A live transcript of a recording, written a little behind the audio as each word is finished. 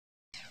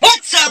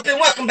up and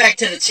welcome back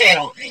to the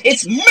channel.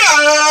 It's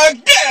My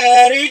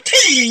Daddy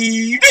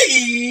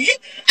TV.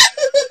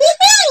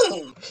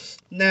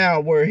 Now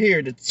we're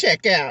here to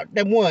check out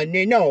the one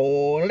and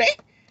only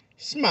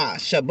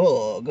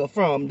smashburger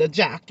from the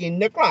Jock in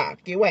the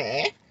Clocky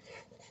way.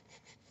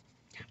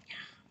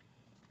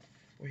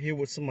 We're here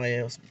with somebody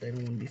else, but they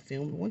don't want to be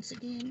filmed once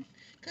again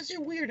because you're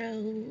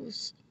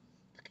weirdos.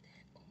 Look at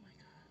that. Oh my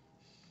god.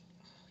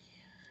 Oh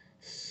yeah.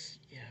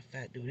 Yeah,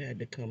 fat dude had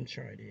to come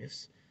try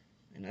this.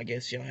 And I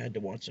guess y'all had to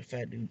watch a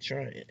fat dude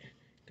try it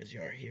because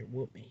y'all are here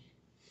with me.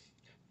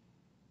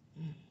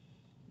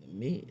 The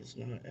meat is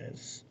not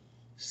as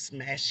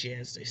smashy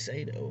as they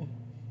say though.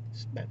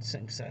 It's about the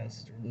same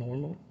size as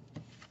normal.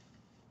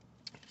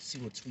 Let's see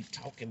what we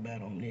talking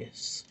about on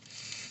this.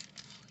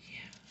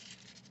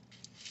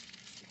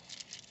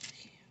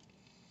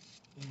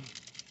 Oh yeah.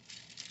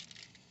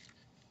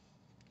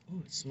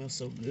 Oh, it smells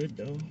so good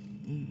though.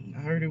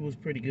 I heard it was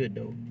pretty good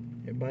though.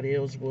 Everybody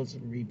else was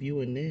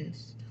reviewing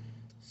this,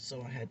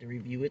 so I had to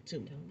review it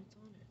too.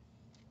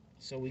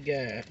 So we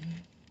got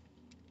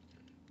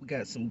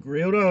some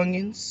grilled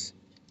onions,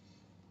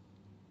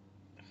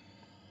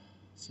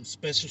 some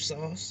special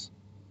sauce,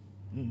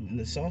 and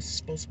the sauce is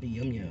supposed to be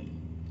yum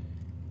yum.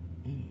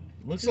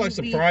 Looks like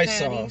some fry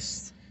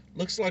sauce.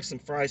 Looks like some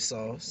fry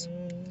sauce.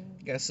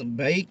 Got some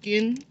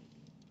bacon.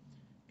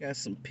 Got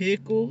some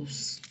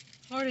pickles.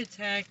 Heart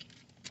attack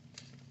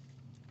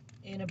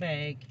in a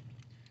bag.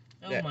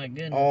 Oh my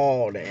goodness.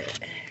 All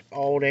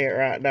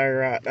that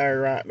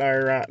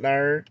right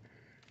there.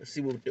 Let's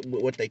see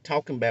what they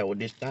talking about with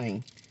this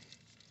thing.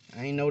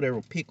 I ain't know there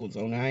were pickles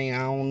on it. I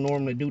don't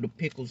normally do the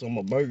pickles on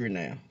my burger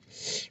now,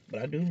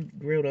 but I do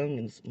grilled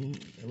onions.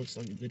 That looks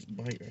like a good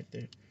bite right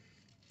there.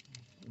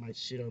 Might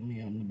shit on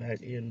me on the back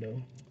end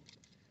though.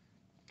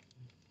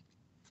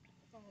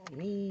 Oh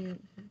man.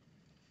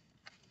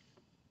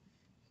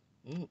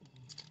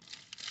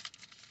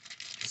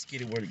 Let's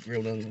get it where the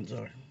grilled onions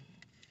are.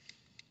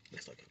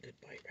 Looks like a good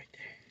bite right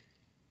there.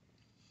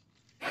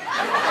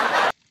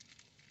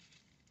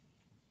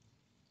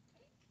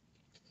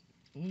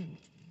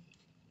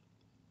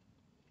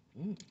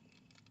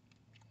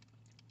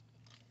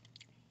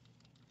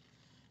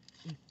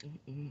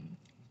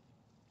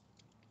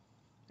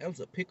 That was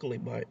a pickly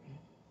bite.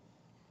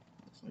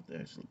 Looks like they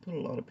actually put a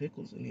lot of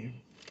pickles in here.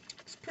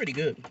 It's pretty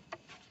good.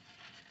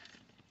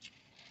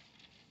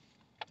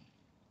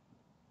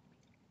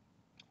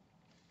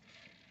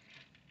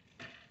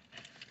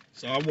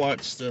 So I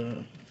watched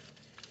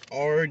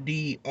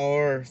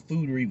RDR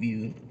food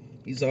review.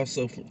 He's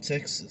also from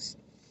Texas.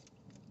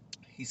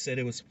 He said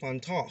it was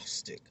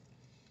fantastic.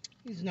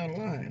 He's not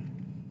lying.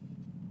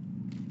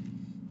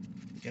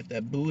 Got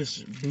that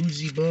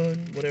bougie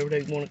bun, whatever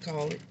they want to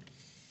call it.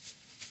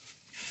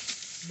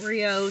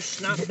 Brioche,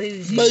 not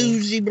bougie.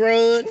 Bougie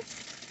bun.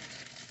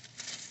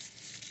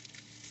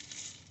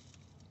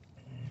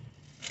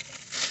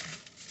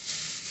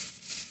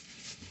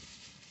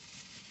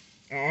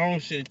 I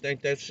honestly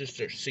think that's just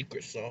their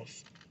secret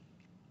sauce.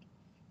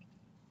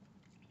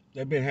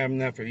 They've been having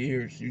that for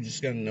years. You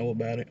just gotta know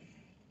about it.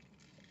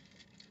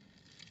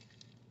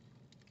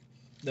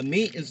 The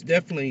meat is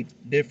definitely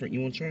different.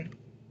 You want to try?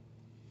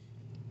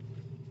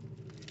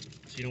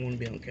 So you don't want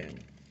to be on camera.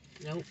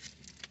 Nope.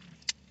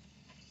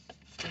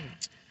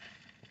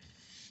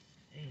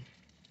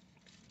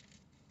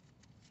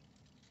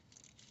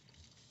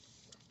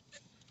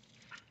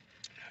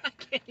 I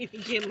can't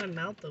even get my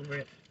mouth over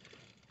it.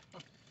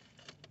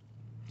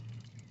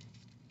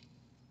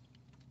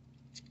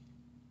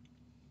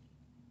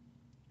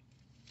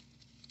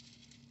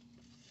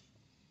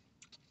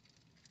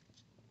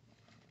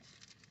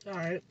 It's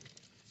alright.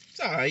 It's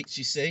alright,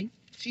 she say.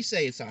 She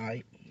say it's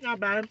alright. Not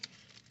bad.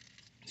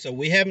 So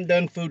we haven't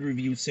done food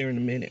reviews here in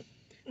a minute.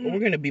 But we're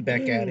going to be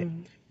back at it.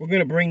 We're going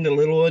to bring the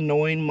little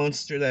annoying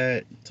monster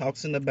that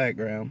talks in the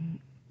background.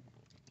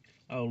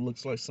 Oh,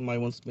 looks like somebody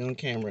wants to be on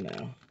camera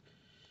now.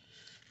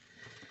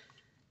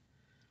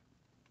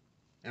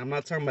 I'm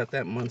not talking about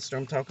that monster.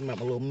 I'm talking about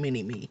my little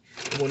mini-me.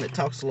 The one that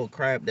talks a little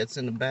crap that's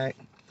in the back.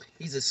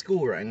 He's at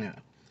school right now.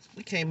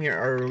 We came here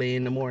early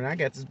in the morning. I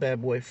got this bad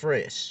boy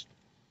fresh.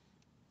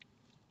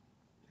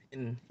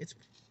 And it's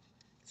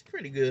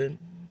pretty good.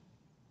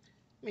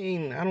 I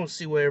mean, I don't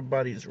see what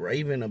everybody's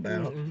raving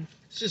about.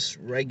 It's just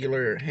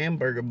regular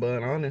hamburger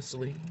bun,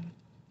 honestly.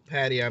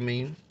 Patty, I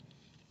mean.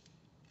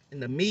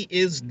 And the meat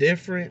is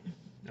different.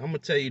 I'm going to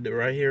tell you that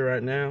right here,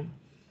 right now.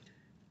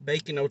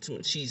 Bacon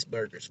Ultimate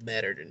Cheeseburger's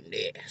better than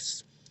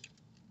this.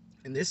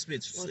 And this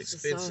bitch was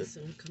expensive.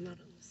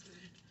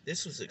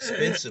 This was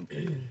expensive.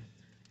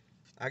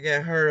 I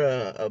got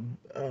her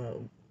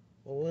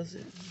what was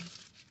it?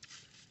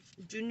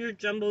 Junior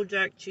Jumbo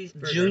Jack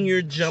Cheeseburger.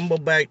 Junior Jumbo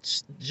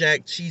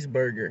Jack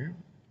Cheeseburger.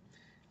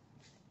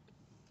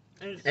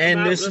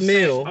 And this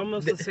meal.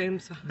 Almost the same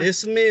size.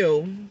 This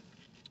meal.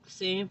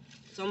 See?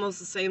 It's almost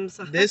the same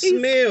size. This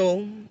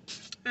meal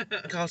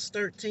cost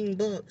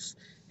 $13.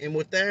 And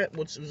with that,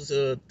 which was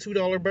a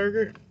 $2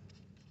 burger,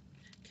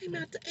 came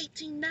out to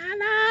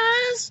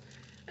 $18.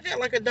 I got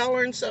like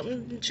 $1 and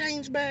something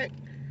change back.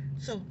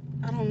 So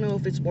I don't know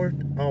if it's worth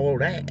all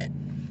that.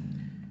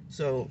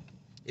 So,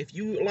 if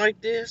you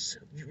like this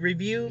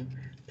review,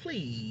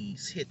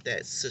 please hit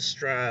that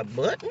subscribe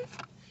button.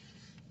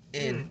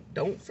 And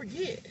don't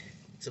forget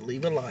to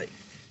leave a like.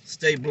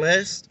 Stay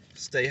blessed,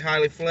 stay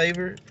highly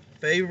favored,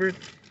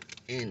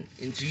 and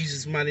in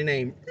Jesus' mighty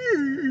name,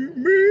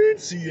 amen.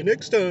 See you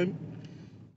next time.